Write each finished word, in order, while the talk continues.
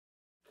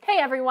Hey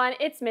everyone,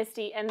 it's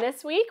Misty, and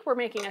this week we're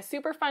making a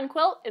super fun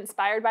quilt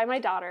inspired by my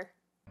daughter.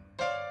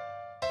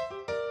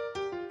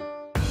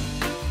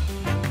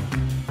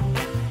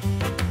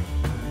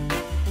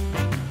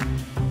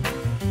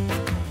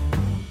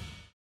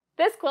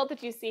 This quilt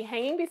that you see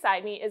hanging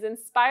beside me is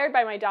inspired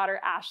by my daughter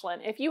Ashlyn.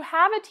 If you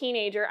have a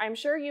teenager, I'm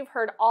sure you've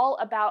heard all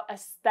about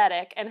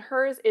aesthetic, and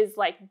hers is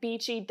like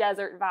beachy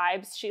desert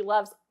vibes. She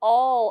loves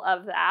all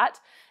of that.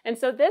 And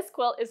so this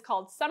quilt is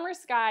called Summer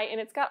Sky, and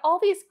it's got all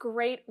these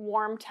great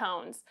warm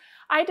tones.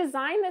 I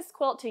designed this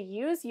quilt to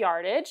use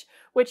yardage,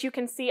 which you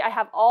can see I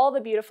have all the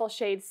beautiful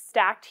shades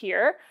stacked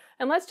here.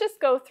 And let's just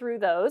go through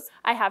those.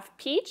 I have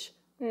peach,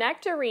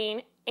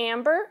 nectarine,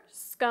 amber,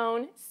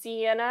 scone,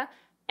 sienna,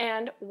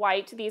 and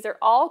white. These are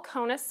all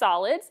Kona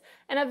solids.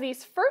 And of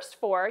these first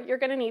four, you're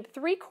going to need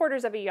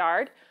 3/4 of a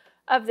yard.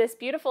 Of this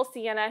beautiful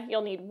sienna,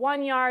 you'll need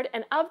 1 yard.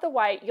 And of the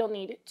white, you'll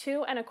need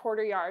 2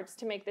 1/4 yards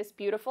to make this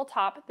beautiful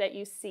top that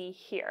you see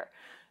here.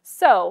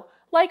 So,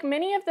 like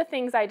many of the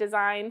things I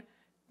design,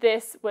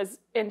 this was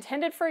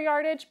intended for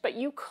yardage, but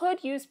you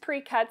could use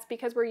pre-cuts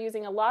because we're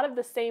using a lot of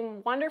the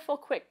same wonderful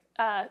quick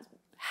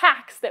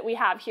hacks that we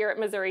have here at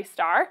Missouri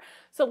Star.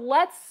 So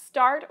let's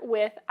start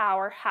with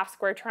our half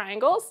square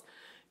triangles.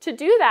 To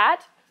do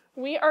that,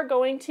 we are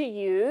going to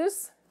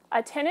use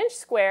a 10-inch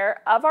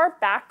square of our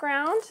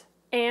background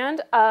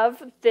and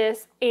of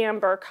this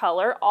amber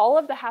color. All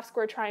of the half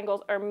square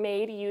triangles are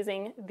made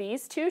using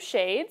these two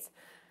shades,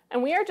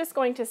 and we are just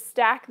going to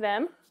stack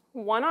them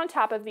one on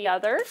top of the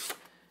other,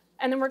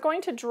 and then we're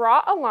going to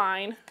draw a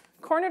line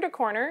corner to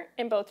corner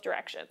in both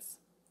directions.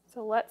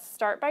 So let's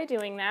start by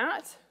doing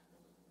that.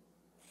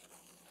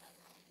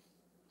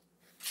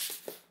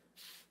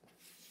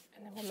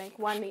 And then we'll make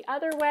one the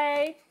other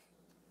way,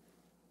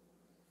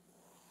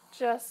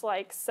 just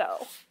like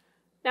so.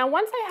 Now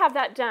once I have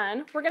that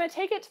done, we're going to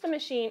take it to the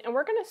machine and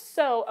we're going to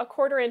sew a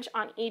 1/4 inch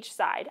on each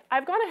side.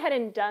 I've gone ahead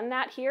and done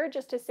that here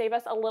just to save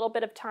us a little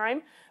bit of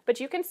time, but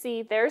you can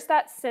see there's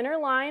that center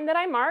line that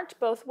I marked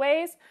both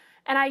ways,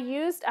 and I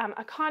used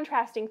a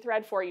contrasting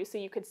thread for you so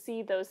you could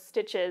see those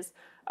stitches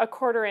a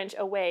 1/4 inch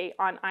away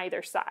on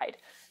either side.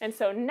 And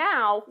so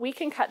now we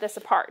can cut this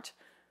apart.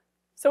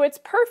 So it's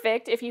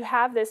perfect if you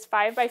have this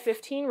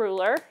 5x15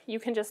 ruler. You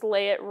can just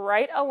lay it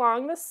right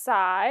along the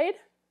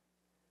side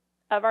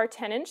of our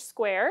 10-inch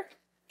square.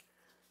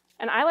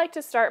 And I like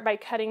to start by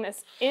cutting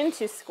this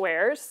into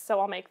squares. So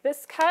I'll make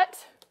this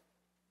cut.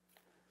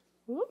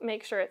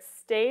 Make sure it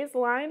stays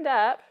lined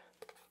up.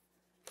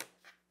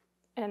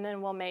 And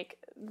then we'll make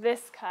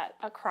this cut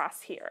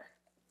across here.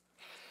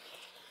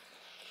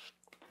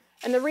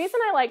 And the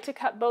reason I like to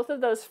cut both of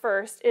those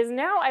first is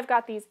now I've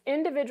got these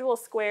individual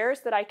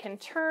squares that I can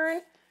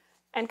turn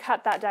and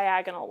cut that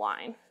diagonal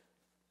line.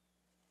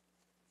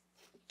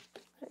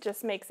 It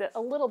just makes it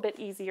a little bit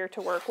easier to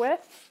work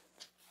with.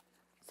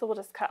 So we'll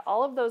just cut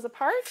all of those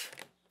apart.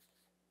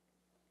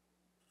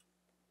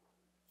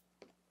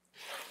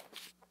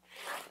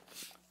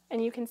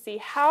 And you can see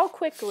how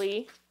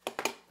quickly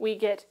we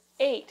get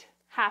 8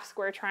 half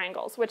square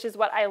triangles, which is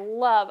what I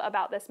love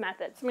about this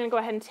method. So I'm going to go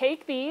ahead and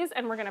take these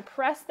and we're going to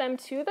press them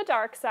to the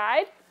dark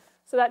side.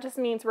 So that just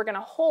means we're going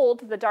to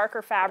hold the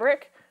darker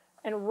fabric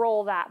and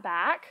roll that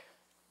back.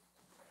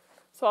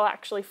 So I'll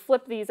actually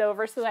flip these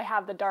over so that I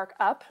have the dark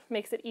up.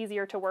 Makes it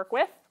easier to work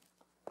with.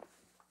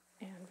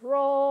 And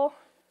roll.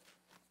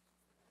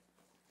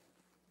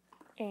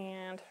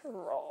 And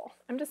roll.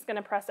 I'm just going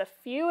to press a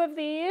few of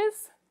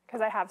these because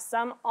I have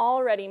some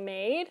already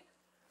made.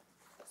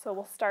 So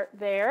we'll start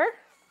there.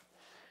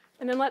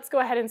 And then let's go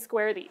ahead and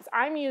square these.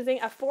 I'm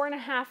using a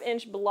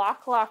 4.5-inch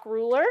block lock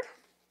ruler.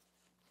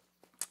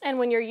 And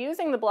when you're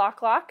using the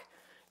block lock,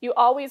 you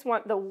always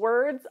want the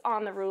words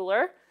on the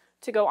ruler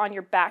to go on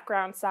your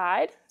background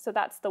side. So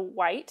that's the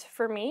white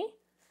for me.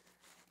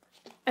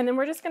 And then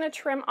we're just going to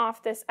trim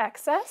off this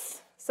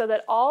excess so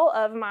that all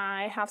of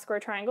my half square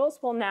triangles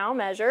will now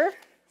measure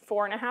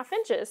 4.5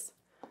 inches.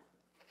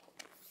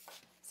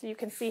 So you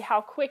can see how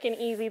quick and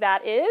easy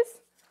that is.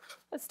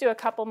 Let's do a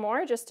couple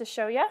more just to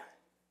show you.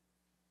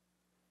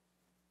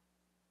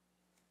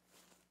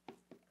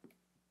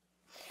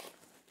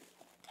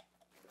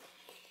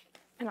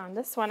 And on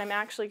this one, I'm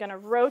actually going to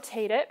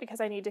rotate it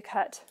because I need to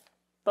cut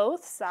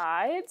both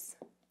sides.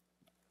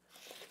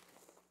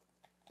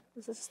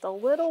 This is just a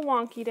little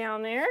wonky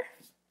down there.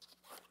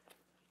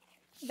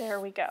 There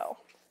we go.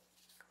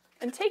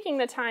 And taking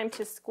the time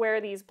to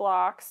square these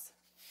blocks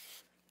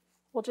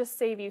will just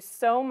save you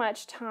so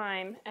much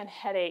time and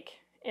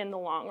headache in the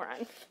long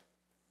run.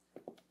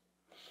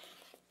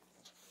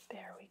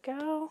 There we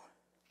go.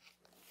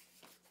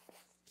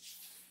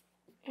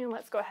 And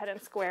let's go ahead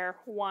and square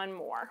one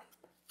more.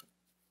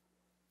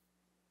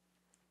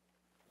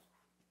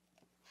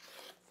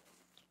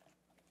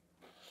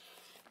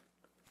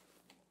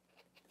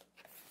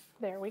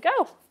 There we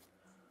go.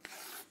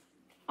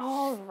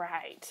 All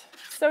right,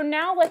 so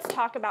now let's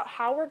talk about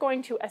how we're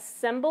going to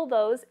assemble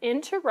those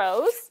into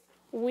rows.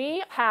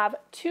 We have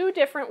 2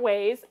 different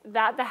ways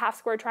that the half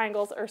square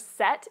triangles are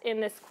set in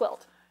this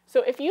quilt.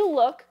 So if you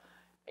look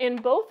in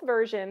both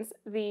versions,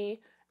 the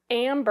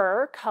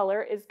amber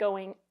color is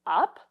going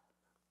up,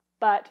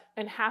 but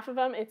in half of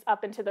them it's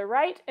up and to the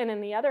right, and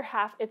in the other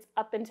half it's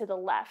up and to the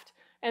left.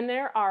 And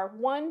there are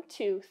 1,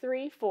 2,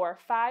 3, 4,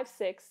 5,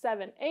 6,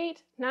 7,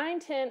 8, 9,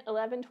 10,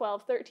 11,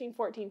 12, 13,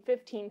 14,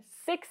 15,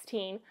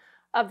 16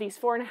 of these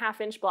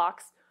 4.5-inch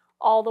blocks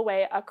all the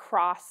way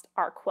across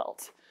our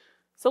quilt.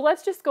 So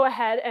let's just go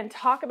ahead and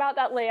talk about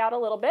that layout a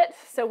little bit.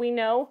 So we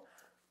know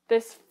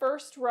this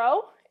first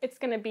row, it's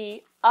going to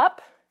be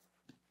up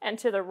and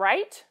to the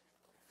right,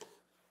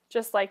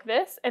 just like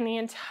this. And the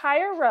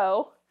entire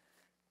row,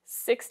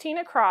 16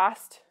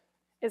 across,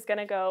 is going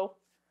to go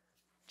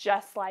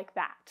just like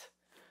that.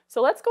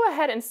 So let's go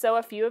ahead and sew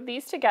a few of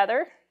these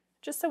together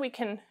just so we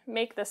can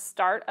make the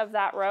start of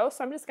that row.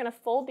 So I'm just going to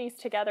fold these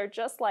together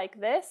just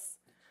like this,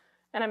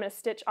 and I'm going to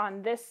stitch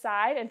on this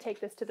side and take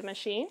this to the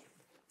machine.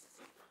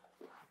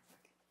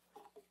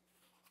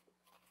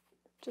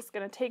 Just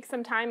going to take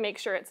some time, make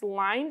sure it's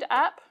lined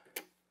up.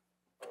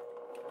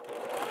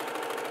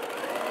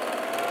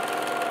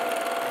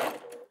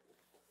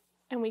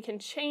 And we can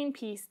chain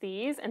piece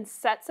these in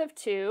sets of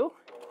 2.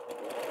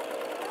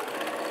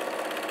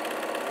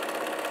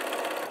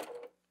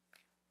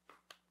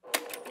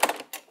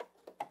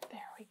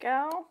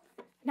 Go.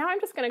 Now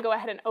I'm just going to go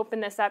ahead and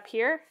open this up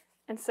here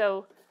and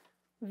sew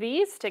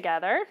these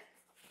together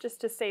just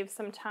to save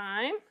some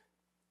time.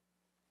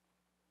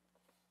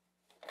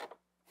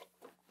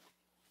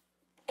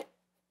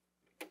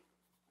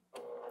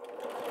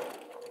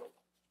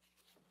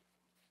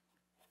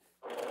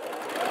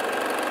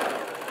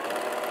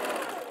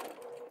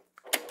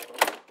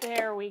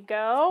 There we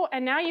go.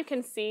 And now you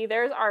can see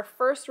there's our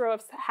first row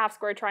of half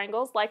square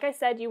triangles. Like I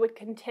said, you would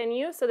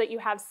continue so that you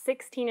have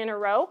 16 in a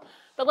row.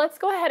 But let's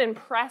go ahead and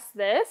press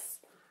this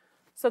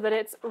so that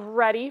it's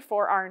ready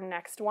for our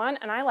next one.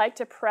 And I like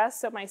to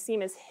press so my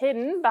seam is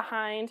hidden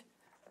behind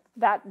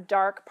that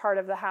dark part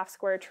of the half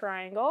square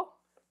triangle.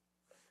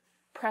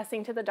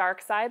 Pressing to the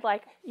dark side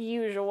like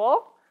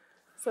usual.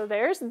 So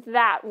there's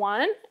that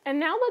one. And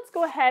now let's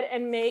go ahead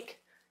and make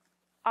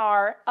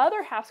our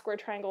other half square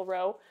triangle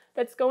row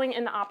that's going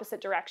in the opposite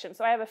direction.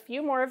 So I have a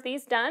few more of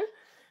these done.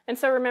 And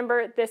so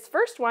remember, this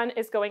first one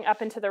is going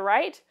up and to the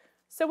right.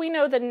 So we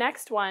know the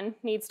next one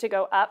needs to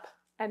go up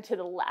and to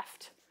the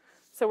left.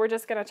 So we're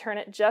just going to turn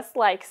it just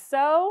like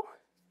so.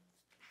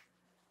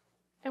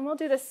 And we'll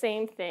do the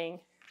same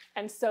thing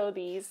and sew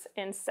these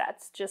in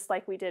sets just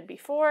like we did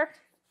before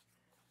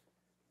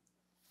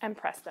and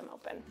press them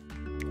open.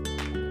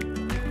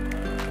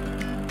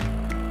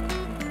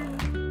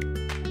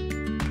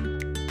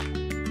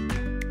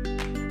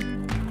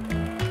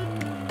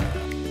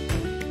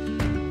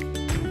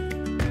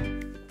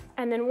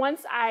 And then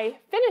once I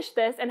finished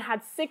this and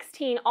had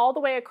 16 all the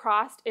way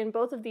across in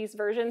both of these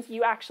versions,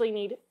 you actually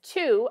need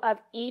 2 of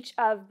each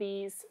of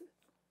these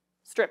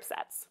strip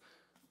sets.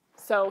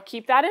 So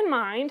keep that in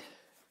mind.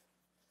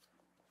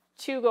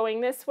 2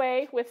 going this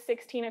way with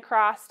 16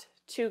 across,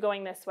 2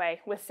 going this way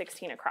with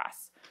 16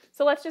 across.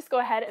 So let's just go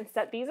ahead and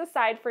set these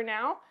aside for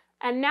now.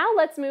 And now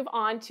let's move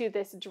on to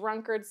this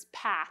drunkard's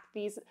path.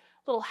 These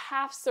little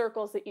half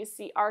circles that you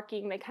see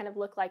arcing, they kind of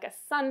look like a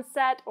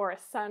sunset or a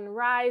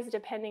sunrise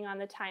depending on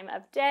the time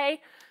of day.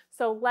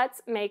 So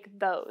let's make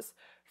those.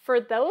 For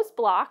those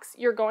blocks,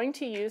 you're going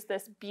to use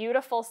this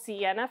beautiful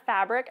sienna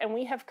fabric, and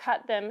we have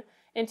cut them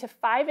into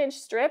 5-inch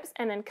strips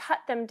and then cut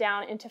them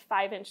down into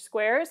 5-inch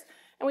squares.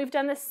 And we've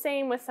done the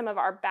same with some of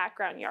our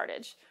background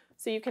yardage.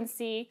 So you can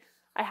see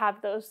I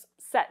have those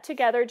set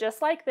together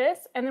just like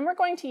this, and then we're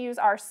going to use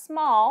our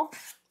small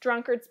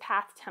drunkard's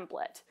path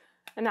template.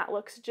 And that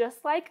looks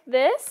just like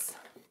this.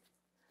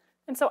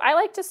 And so I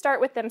like to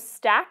start with them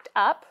stacked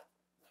up,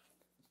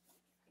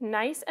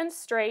 nice and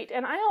straight.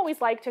 And I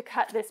always like to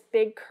cut this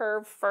big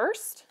curve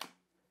first.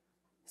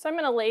 So I'm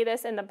going to lay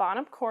this in the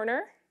bottom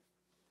corner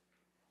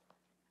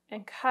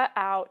and cut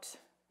out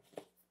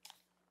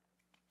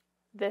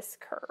this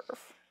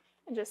curve.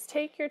 And just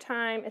take your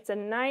time. It's a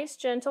nice,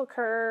 gentle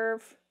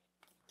curve.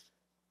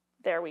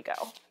 There we go.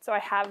 So I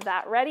have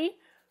that ready.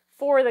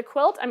 For the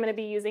quilt, I'm going to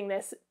be using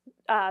this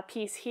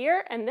piece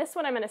here, and this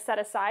one I'm going to set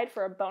aside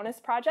for a bonus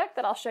project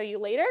that I'll show you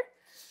later.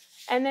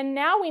 And then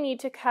now we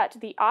need to cut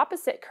the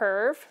opposite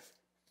curve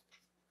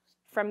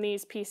from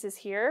these pieces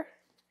here.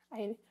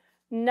 I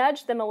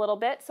nudge them a little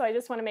bit, so I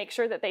just want to make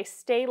sure that they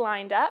stay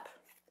lined up.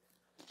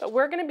 But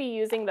we're going to be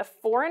using the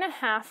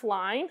 4.5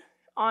 line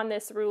on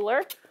this ruler.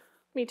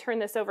 Let me turn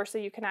this over so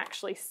you can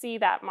actually see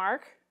that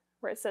mark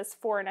where it says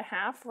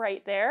 4.5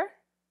 right there.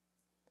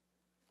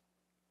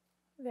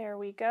 There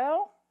we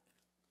go.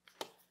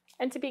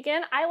 And to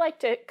begin, I like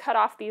to cut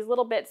off these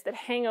little bits that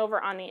hang over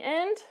on the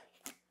end.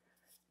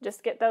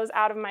 Just get those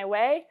out of my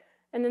way.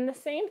 And then the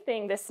same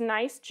thing, this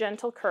nice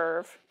gentle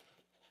curve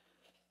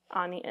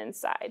on the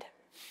inside.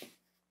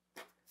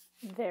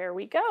 There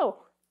we go.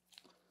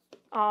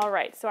 All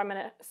right, so I'm going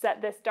to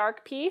set this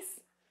dark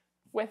piece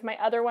with my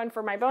other one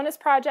for my bonus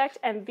project,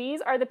 and these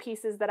are the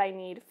pieces that I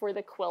need for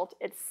the quilt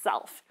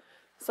itself.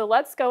 So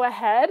let's go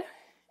ahead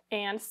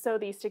and sew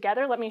these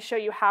together. Let me show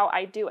you how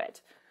I do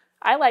it.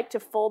 I like to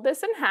fold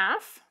this in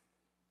half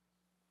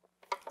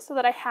so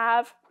that I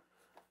have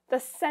the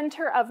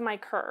center of my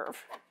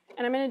curve.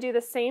 And I'm going to do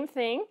the same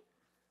thing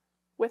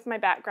with my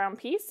background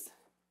piece.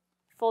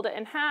 Fold it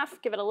in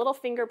half, give it a little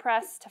finger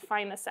press to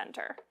find the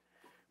center.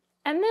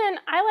 And then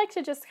I like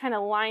to just kind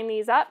of line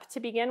these up to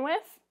begin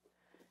with.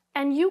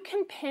 And you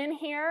can pin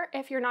here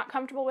if you're not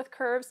comfortable with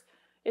curves.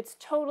 It's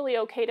totally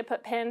okay to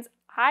put pins.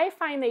 I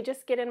find they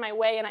just get in my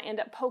way and I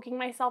end up poking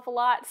myself a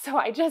lot, so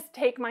I just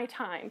take my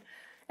time.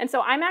 And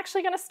so I'm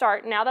actually going to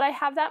start, now that I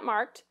have that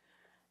marked,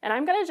 and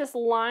I'm going to just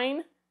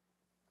line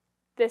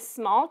this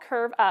small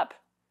curve up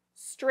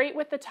straight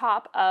with the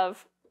top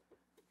of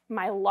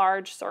my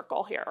large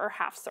circle here, or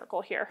half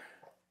circle here,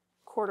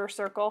 quarter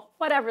circle,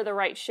 whatever the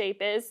right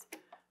shape is.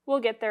 We'll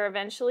get there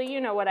eventually,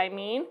 you know what I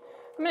mean.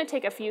 I'm going to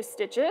take a few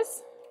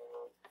stitches,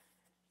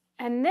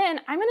 and then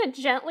I'm going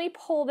to gently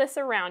pull this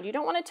around. You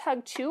don't want to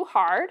tug too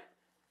hard,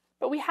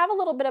 but we have a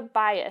little bit of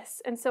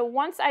bias. And so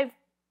once I've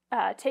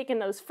taken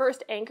those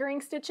first anchoring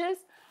stitches,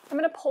 I'm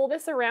going to pull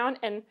this around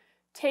and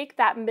take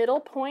that middle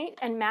point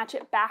and match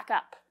it back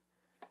up.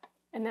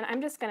 And then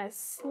I'm just going to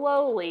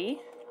slowly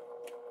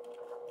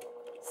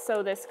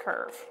sew this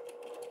curve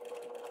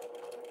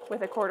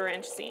with a 1/4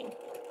 inch seam.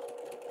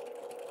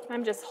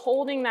 I'm just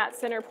holding that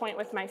center point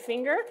with my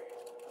finger.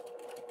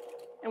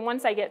 And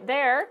once I get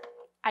there,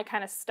 I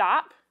kind of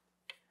stop.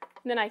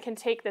 And then I can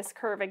take this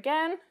curve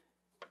again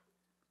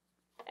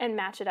and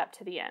match it up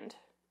to the end.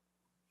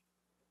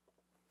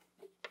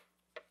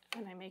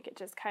 And I make it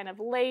just kind of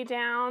lay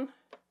down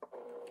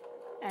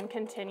and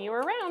continue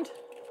around.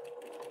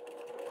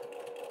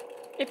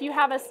 If you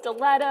have a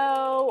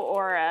stiletto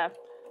or a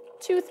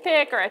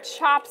toothpick or a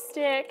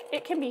chopstick,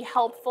 it can be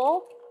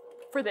helpful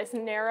for this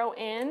narrow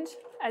end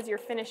as you're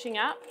finishing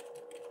up.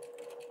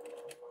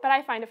 But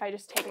I find if I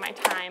just take my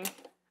time,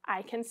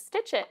 I can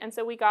stitch it. And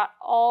so we got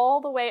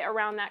all the way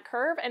around that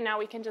curve, and now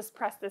we can just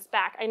press this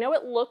back. I know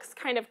it looks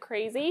kind of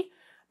crazy,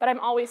 but I'm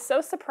always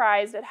so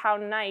surprised at how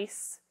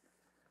nice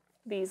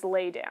these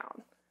lay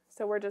down.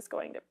 So we're just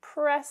going to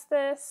press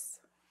this.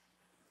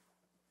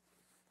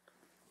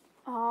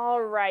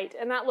 All right,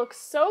 and that looks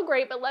so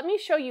great, but let me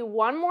show you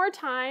one more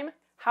time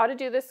how to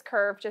do this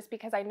curve, just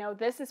because I know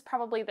this is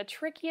probably the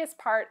trickiest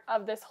part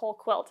of this whole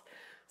quilt.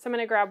 So I'm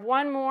going to grab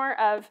one more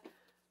of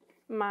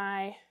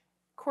my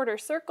 1/4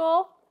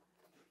 circle.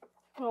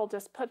 We'll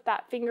just put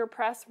that finger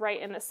press right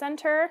in the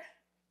center.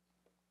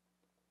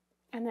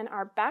 And then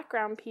our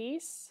background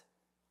piece.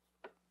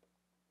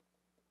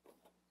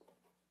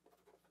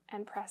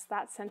 And press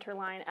that center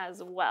line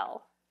as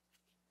well.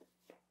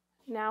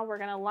 Now we're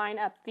going to line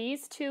up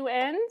these two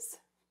ends.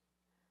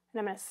 And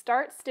I'm going to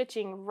start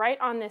stitching right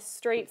on this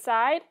straight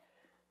side.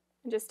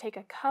 And just take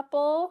a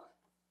couple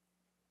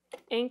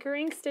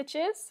anchoring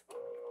stitches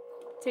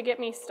to get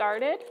me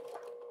started.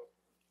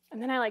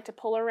 And then I like to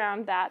pull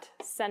around that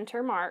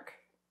center mark.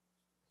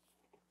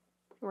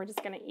 And we're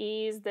just going to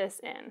ease this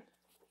in.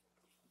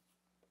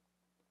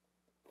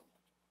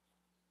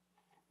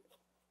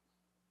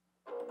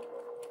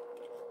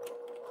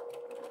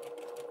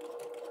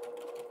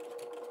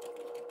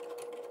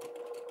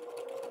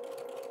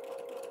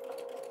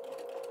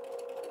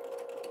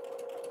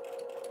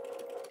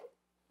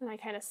 And I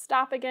kind of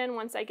stop again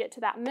once I get to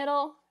that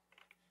middle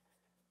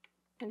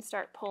and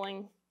start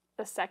pulling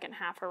the second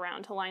half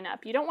around to line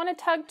up. You don't want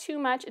to tug too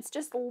much, it's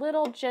just a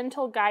little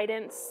gentle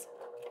guidance.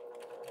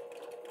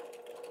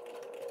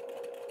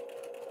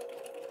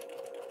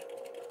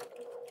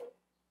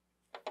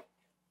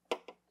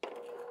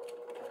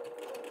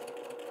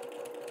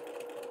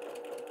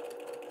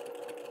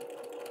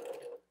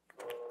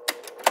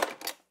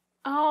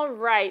 All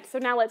right, so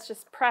now let's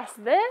just press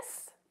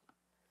this.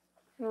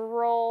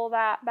 Roll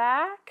that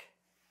back.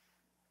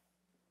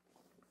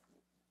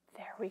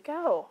 There we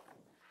go.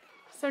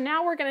 So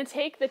now we're going to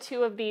take the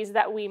two of these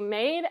that we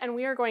made and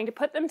we are going to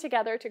put them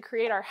together to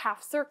create our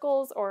half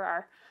circles or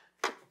our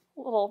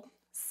little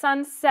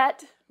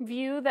sunset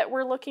view that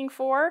we're looking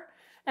for.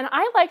 And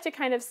I like to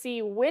kind of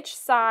see which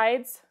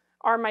sides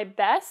are my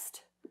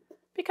best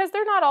because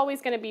they're not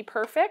always going to be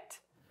perfect,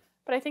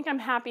 but I think I'm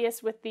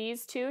happiest with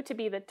these two to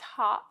be the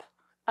top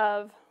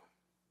of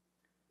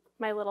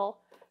my little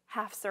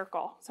half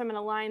circle. So I'm going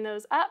to line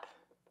those up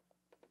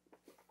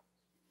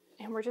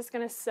and we're just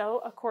going to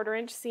sew a 1/4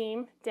 inch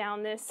seam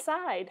down this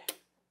side.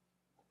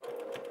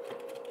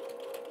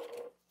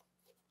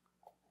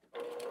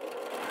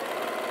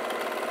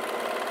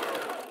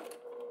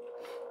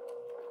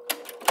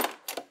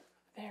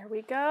 There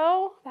we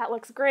go. That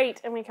looks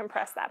great and we can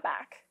press that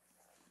back.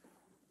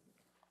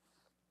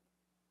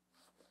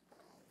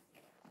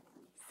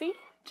 See?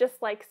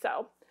 Just like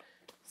so.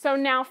 So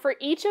now for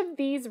each of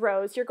these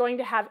rows, you're going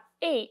to have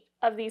 8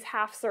 of these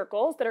half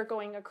circles that are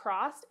going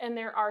across, and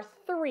there are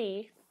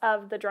 3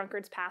 of the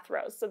Drunkard's Path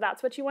rows. So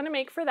that's what you want to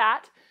make for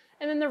that.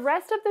 And then the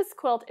rest of this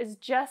quilt is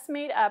just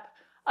made up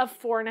of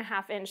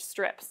 4.5 inch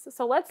strips.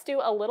 So let's do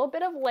a little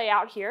bit of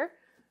layout here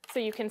so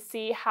you can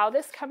see how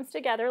this comes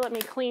together. Let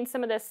me clean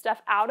some of this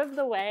stuff out of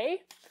the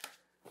way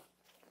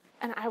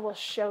and I will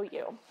show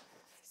you.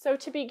 So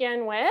to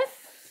begin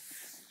with,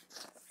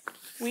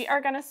 we are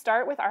going to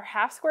start with our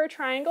half square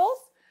triangles.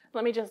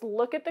 Let me just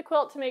look at the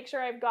quilt to make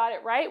sure I've got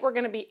it right. We're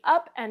gonna be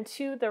up and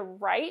to the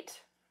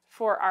right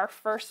for our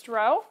first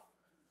row.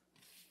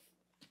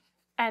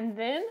 And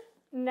then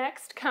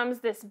next comes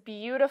this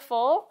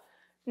beautiful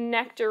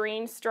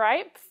nectarine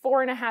stripe,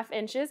 4.5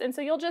 inches. And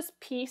so you'll just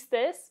piece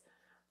this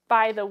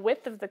by the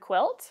width of the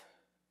quilt.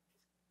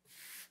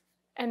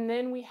 And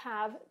then we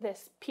have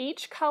this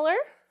peach color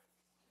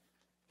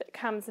that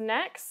comes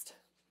next,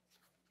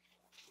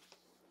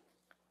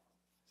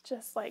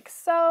 just like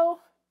so.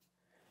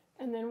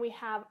 And then we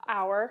have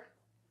our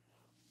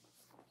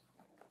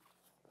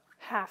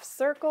half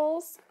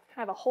circles. I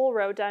have a whole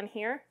row done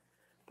here,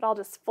 but I'll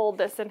just fold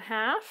this in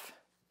half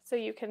so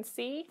you can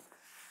see.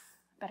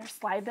 Better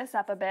slide this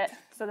up a bit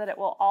so that it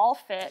will all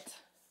fit.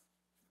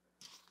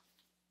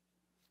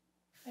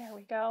 There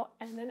we go.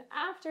 And then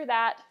after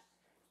that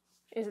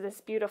is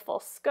this beautiful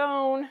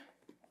scone,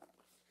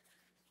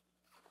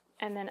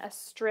 and then a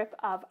strip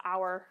of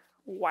our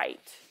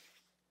white.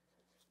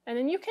 And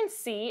then you can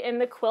see in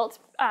the quilt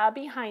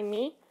behind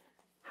me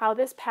how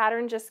this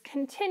pattern just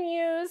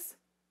continues.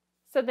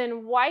 So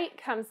then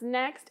white comes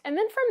next, and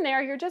then from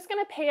there you're just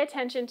gonna pay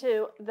attention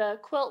to the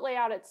quilt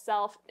layout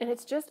itself, and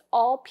it's just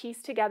all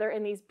pieced together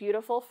in these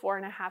beautiful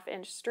 4.5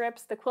 inch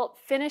strips. The quilt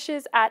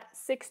finishes at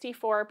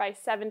 64 by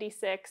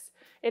 76.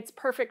 It's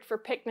perfect for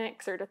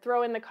picnics or to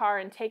throw in the car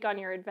and take on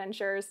your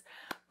adventures.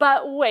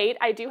 But wait,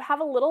 I do have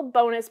a little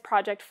bonus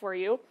project for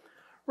you.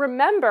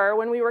 Remember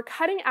when we were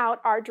cutting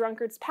out our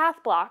Drunkard's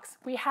path blocks,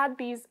 we had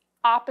these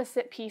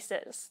opposite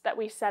pieces that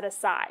we set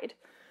aside.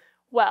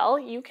 Well,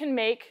 you can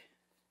make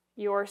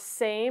your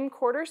same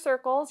quarter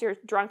circles, your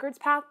Drunkard's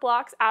path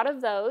blocks out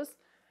of those,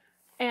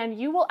 and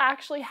you will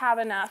actually have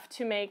enough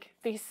to make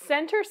the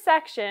center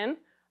section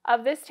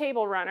of this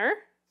table runner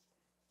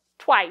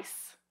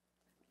twice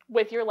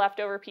with your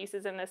leftover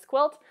pieces in this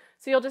quilt.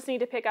 So you'll just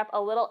need to pick up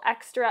a little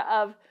extra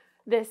of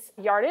this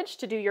yardage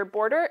to do your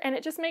border, and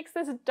it just makes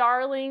this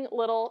darling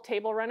little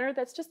table runner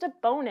that's just a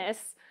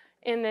bonus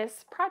in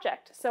this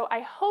project. So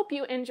I hope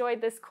you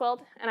enjoyed this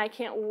quilt, and I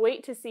can't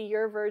wait to see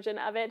your version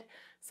of it.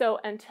 So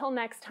until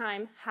next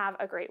time, have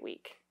a great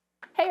week.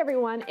 Hey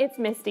everyone, it's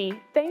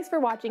Misty. Thanks for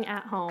watching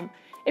at home.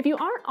 If you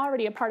aren't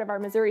already a part of our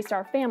Missouri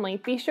Star family,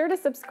 be sure to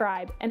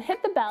subscribe and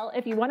hit the bell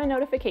if you want a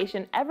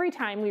notification every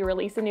time we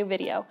release a new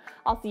video.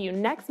 I'll see you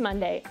next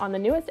Monday on the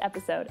newest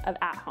episode of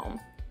At Home.